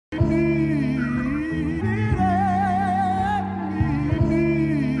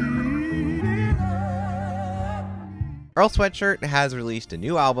Earl Sweatshirt has released a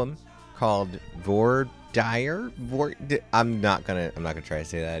new album called Voir Dire. I'm not gonna try to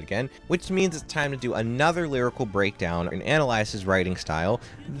say that again, which means it's time to do another lyrical breakdown and analyze his writing style,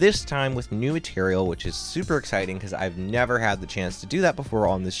 this time with new material, which is super exciting because I've never had the chance to do that before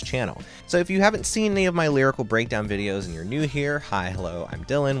on this channel. So if you haven't seen any of my lyrical breakdown videos and you're new here, hi, hello, I'm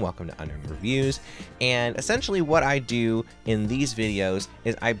Dylan, welcome to Unknown Reviews, and essentially what I do in these videos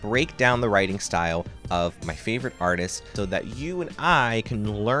is I break down the writing style of my favorite artists so that you and I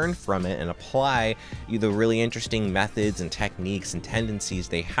can learn from it and apply the really interesting methods and techniques and tendencies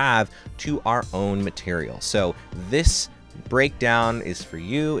they have to our own material. So this breakdown is for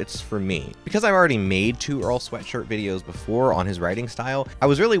you, it's for me. Because I've already made 2 Earl Sweatshirt videos before on his writing style, I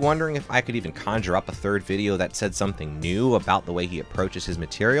was really wondering if I could even conjure up a third video that said something new about the way he approaches his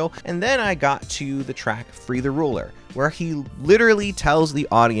material. And then I got to the track Free the Ruler, where he literally tells the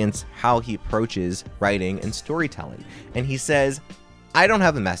audience how he approaches writing and storytelling. And he says, I don't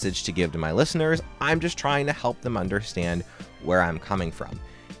have a message to give to my listeners, I'm just trying to help them understand where I'm coming from.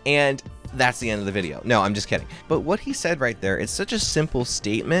 And that's the end of the video. No, I'm just kidding. But what he said right there is such a simple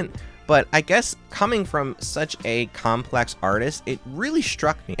statement, but I guess coming from such a complex artist, it really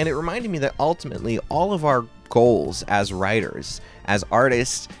struck me. And it reminded me that ultimately all of our goals as writers, as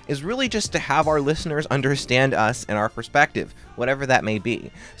artists, is really just to have our listeners understand us and our perspective, whatever that may be.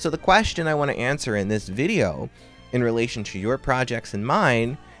 So the question I want to answer in this video in relation to your projects and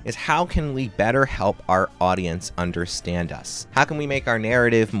mine is, how can we better help our audience understand us? How can we make our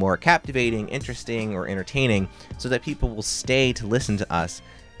narrative more captivating, interesting, or entertaining so that people will stay to listen to us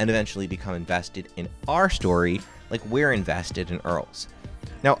and eventually become invested in our story like we're invested in Earl's?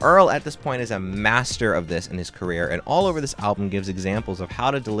 Now, Earl at this point is a master of this in his career, and all over this album gives examples of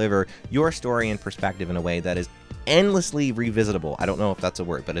how to deliver your story and perspective in a way that is endlessly revisitable. I don't know if that's a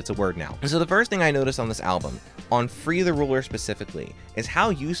word, but it's a word now. And so the first thing I noticed on this album, on Free the Ruler specifically, is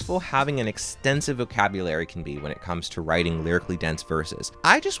how useful having an extensive vocabulary can be when it comes to writing lyrically dense verses.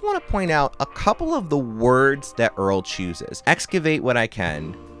 I just want to point out a couple of the words that Earl chooses. Excavate what I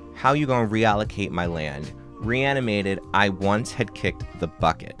can, how you gonna reallocate my land, reanimated, I once had kicked the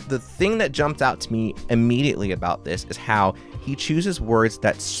bucket. The thing that jumped out to me immediately about this is how he chooses words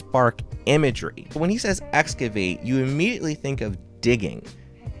that spark imagery. When he says excavate, you immediately think of digging,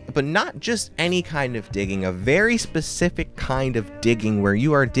 but not just any kind of digging, a very specific kind of digging where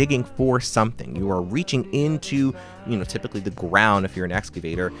you are digging for something. You are reaching into, typically the ground if you're an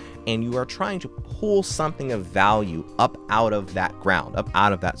excavator, and you are trying to pull something of value up out of that ground, up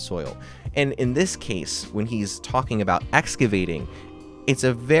out of that soil. And in this case, when he's talking about excavating, it's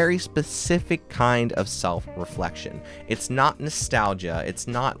a very specific kind of self-reflection. It's not nostalgia, it's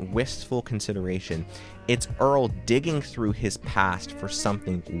not wistful consideration. It's Earl digging through his past for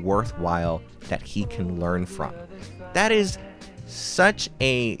something worthwhile that he can learn from. That is such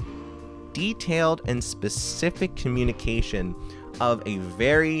a detailed and specific communication of a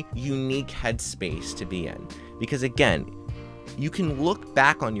very unique headspace to be in. Because again, you can look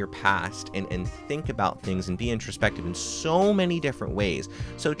back on your past and think about things and be introspective in so many different ways.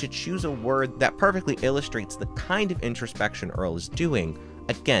 So to choose a word that perfectly illustrates the kind of introspection Earl is doing,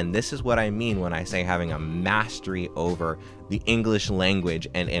 again, this is what I mean when I say having a mastery over the English language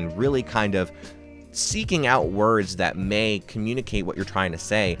and really kind of seeking out words that may communicate what you're trying to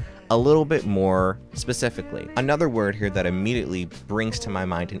say a little bit more specifically. Another word here that immediately brings to my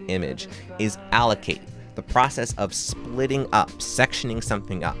mind an image is allocate. The process of splitting up, sectioning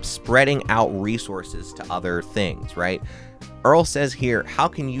something up, spreading out resources to other things, right? Earl says here, how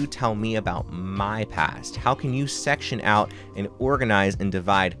can you tell me about my past? How can you section out and organize and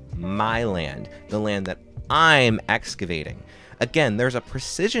divide my land, the land that I'm excavating? Again, there's a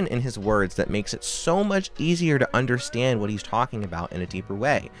precision in his words that makes it so much easier to understand what he's talking about in a deeper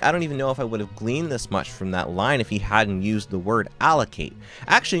way. I don't even know if I would have gleaned this much from that line if he hadn't used the word allocate.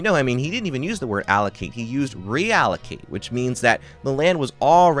 Actually, no, he didn't even use the word allocate. He used reallocate, which means that the land was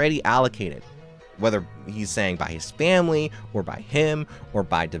already allocated. Whether he's saying by his family, or by him, or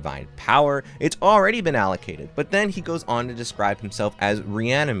by divine power, it's already been allocated. But then he goes on to describe himself as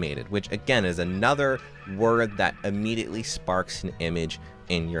reanimated, which again is another word that immediately sparks an image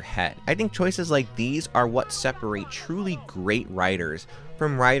in your head. I think choices like these are what separate truly great writers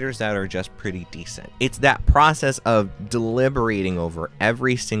from writers that are just pretty decent. It's that process of deliberating over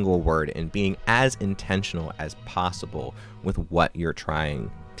every single word and being as intentional as possible with what you're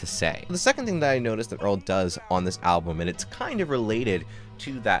trying to say. The second thing that I noticed that Earl does on this album, and it's kind of related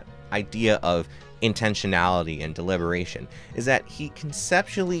to that idea of intentionality and deliberation, is that he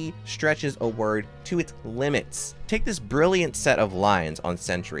conceptually stretches a word to its limits. Take this brilliant set of lines on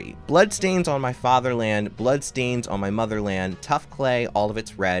Century. Bloodstains on my fatherland, bloodstains on my motherland, tough clay, all of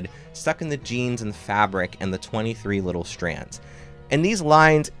it's red, stuck in the jeans and the fabric and the 23 little strands. In these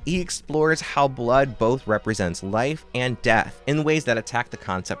lines, he explores how blood both represents life and death in ways that attack the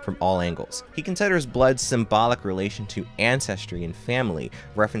concept from all angles. He considers blood's symbolic relation to ancestry and family,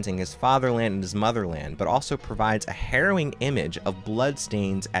 referencing his fatherland and his motherland, but also provides a harrowing image of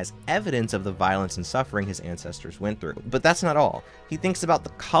bloodstains as evidence of the violence and suffering his ancestors went through. But that's not all. He thinks about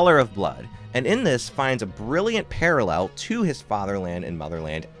the color of blood, and in this finds a brilliant parallel to his fatherland and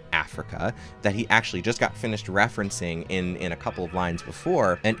motherland, Africa, that he actually just got finished referencing in a couple of lines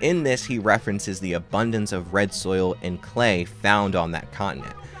before, and in this he references the abundance of red soil and clay found on that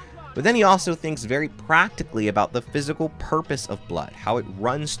continent. But then he also thinks very practically about the physical purpose of blood, how it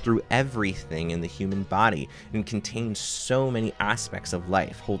runs through everything in the human body and contains so many aspects of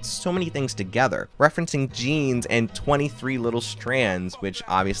life, holds so many things together, referencing genes and 23 little strands, which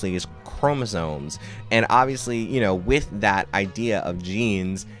obviously is chromosomes. And obviously, you know, with that idea of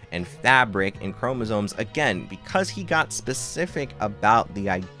genes and fabric and chromosomes, again, because he got specific about the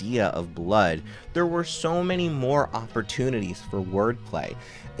idea of blood, there were so many more opportunities for wordplay.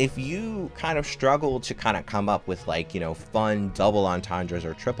 If you kind of struggle to kind of come up with, like, you know, fun double entendres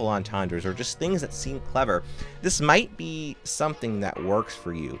or triple entendres or just things that seem clever, this might be something that works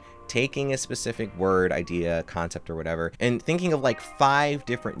for you. Taking a specific word, idea, concept, or whatever, and thinking of like 5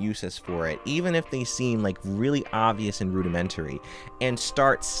 different uses for it, even if they seem like really obvious and rudimentary, and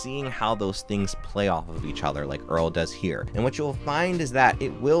start seeing how those things play off of each other, like Earl does here. And what you'll find is that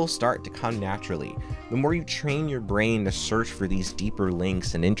it will start to come naturally. The more you train your brain to search for these deeper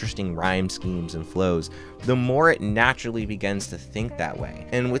links and interesting rhyme schemes and flows, the more it naturally begins to think that way.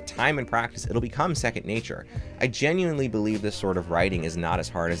 And with time and practice, it'll become second nature. I genuinely believe this sort of writing is not as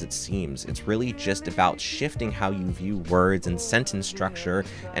hard as it seems. It's really just about shifting how you view words and sentence structure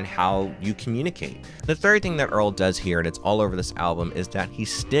and how you communicate. The third thing that Earl does here, and it's all over this album, is that he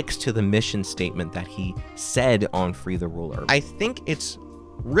sticks to the mission statement that he said on Free the Ruler. I think it's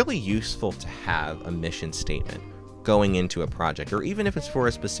really useful to have a mission statement going into a project, or even if it's for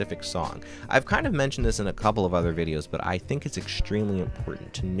a specific song. I've kind of mentioned this in a couple of other videos, but I think it's extremely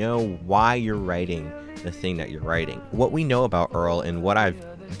important to know why you're writing the thing that you're writing. What we know about Earl, and what I've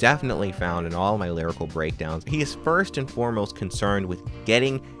definitely found in all my lyrical breakdowns, he is first and foremost concerned with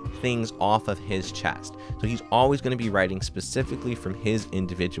getting things off of his chest. So he's always going to be writing specifically from his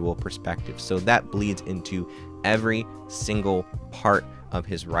individual perspective. So that bleeds into every single part of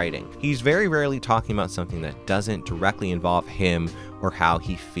his writing. He's very rarely talking about something that doesn't directly involve him or how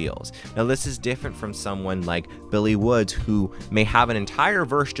he feels. Now, this is different from someone like Billy Woods, who may have an entire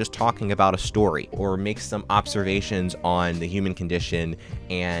verse just talking about a story, or make some observations on the human condition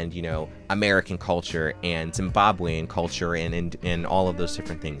and, you know, American culture and Zimbabwean culture and all of those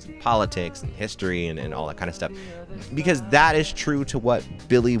different things, and politics and history and all that kind of stuff, because that is true to what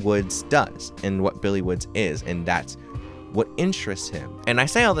Billy Woods does and what Billy Woods is, and that's what interests him. And I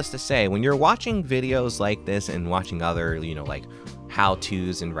say all this to say, when you're watching videos like this and watching other, you know, like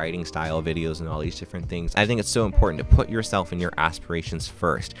how-tos and writing style videos and all these different things, I think it's so important to put yourself and your aspirations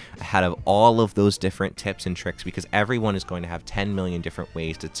first, ahead of all of those different tips and tricks, because everyone is going to have 10 million different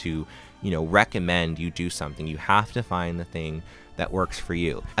ways to you know, recommend you do something. You have to find the thing that works for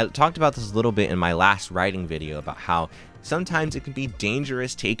you. I talked about this a little bit in my last writing video about how sometimes it can be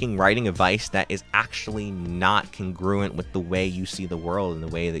dangerous taking writing advice that is actually not congruent with the way you see the world and the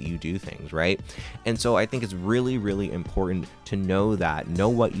way that you do things, right? And so I think it's really, really important to know that, know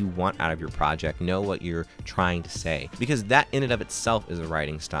what you want out of your project, know what you're trying to say, because that in and of itself is a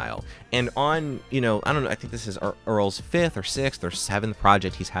writing style. And on, you know, I don't know, I think this is Earl's 5th or 6th or 7th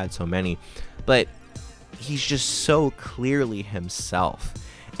project. He's had so many, but he's just so clearly himself.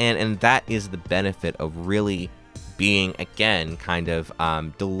 And that is the benefit of really being, again, kind of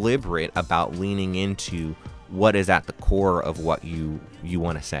deliberate about leaning into what is at the core of what you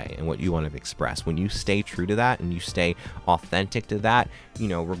want to say and what you want to express. When you stay true to that and you stay authentic to that, you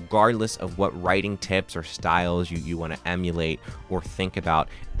know, regardless of what writing tips or styles you want to emulate or think about,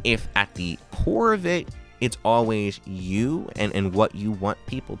 if at the core of it, it's always you and what you want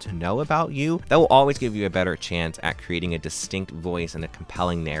people to know about you, that will always give you a better chance at creating a distinct voice and a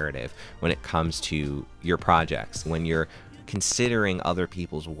compelling narrative when it comes to your projects, when you're considering other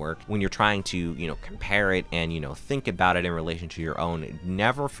people's work, when you're trying to, you know, compare it and, you know, think about it in relation to your own.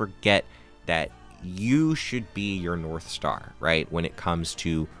 Never forget that you should be your North Star, right? When it comes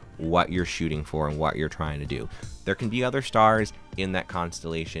to what you're shooting for and what you're trying to do. There can be other stars in that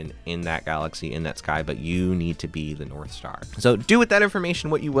constellation, in that galaxy, in that sky, but you need to be the North Star. So do with that information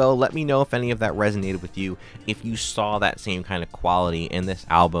what you will. Let me know if any of that resonated with you, if you saw that same kind of quality in this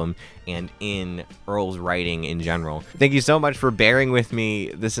album and in Earl's writing in general. Thank you so much for bearing with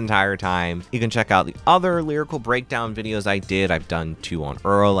me this entire time. You can check out the other lyrical breakdown videos I did. I've done 2 on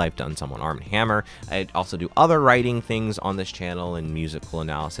Earl, I've done some on Arm & Hammer. I also do other writing things on this channel and musical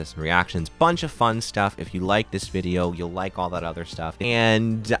analysis and reactions. Bunch of fun stuff. If you like this video, you'll like all that other stuff.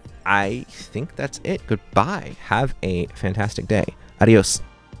 And I think that's it. Goodbye. Have a fantastic day. Adios.